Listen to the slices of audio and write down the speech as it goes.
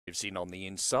in on the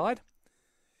inside.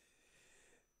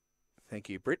 Thank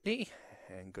you, Brittany,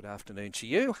 and good afternoon to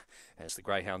you as the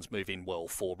greyhounds move in well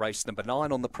for race number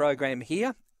 9 on the program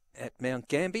here at Mount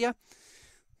Gambier.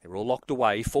 They're all locked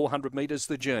away, 400 metres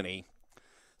the journey.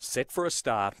 Set for a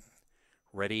start.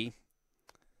 Ready.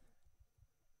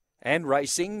 And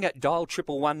racing, Dial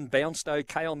 111 bounced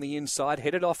okay on the inside,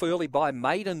 headed off early by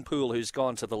Maidenpool, who's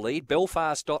gone to the lead.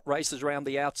 Belfast Dot races around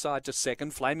the outside to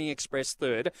second, Flaming Express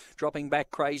third, dropping back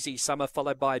Crazy Summer,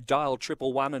 followed by Dial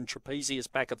 111 and Trapezius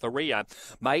back at the rear.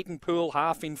 Maidenpool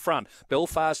half in front,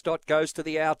 Belfast Dot goes to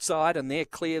the outside, and they're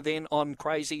clear then on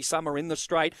Crazy Summer in the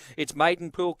straight. It's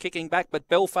Maidenpool kicking back, but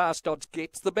Belfast Dot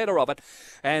gets the better of it,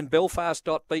 and Belfast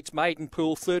Dot beats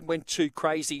Maidenpool. Third went to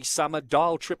Crazy Summer,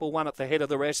 Dial 111 at the head of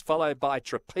the rest, followed by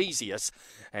Trapezius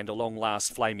and a long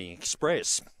last Flaming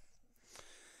Express.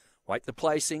 Wait the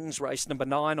placings, race number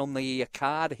 9 on the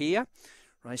card here.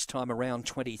 Race time around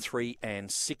 23 and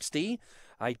 60.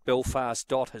 8 Belfast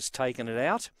Dot has taken it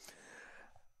out.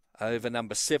 Over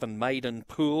number 7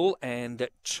 Maidenpool and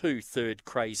 2 third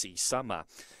Crazy Summer.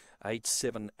 8,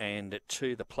 7 and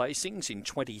 2 the placings in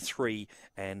 23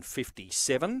 and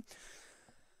 57.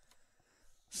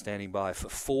 Standing by for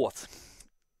 4th.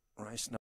 Race number